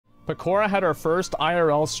Pekora had our first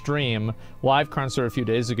IRL stream, live concert a few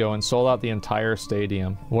days ago, and sold out the entire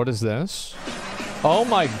stadium. What is this? Oh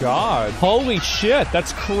my god. Holy shit,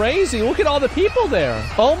 that's crazy. Look at all the people there.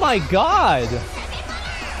 Oh my god.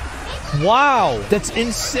 Wow, that's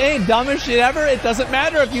insane. Dumbest shit ever. It doesn't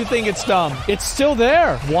matter if you think it's dumb. It's still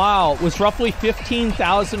there. Wow, it was roughly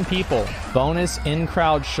 15,000 people. Bonus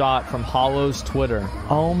in-crowd shot from Hollow's Twitter.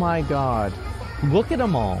 Oh my god. Look at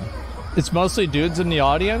them all. It's mostly dudes in the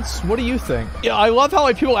audience. What do you think? Yeah, I love how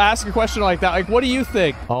like people ask a question like that. Like, what do you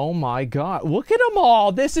think? Oh my god. Look at them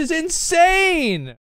all. This is insane.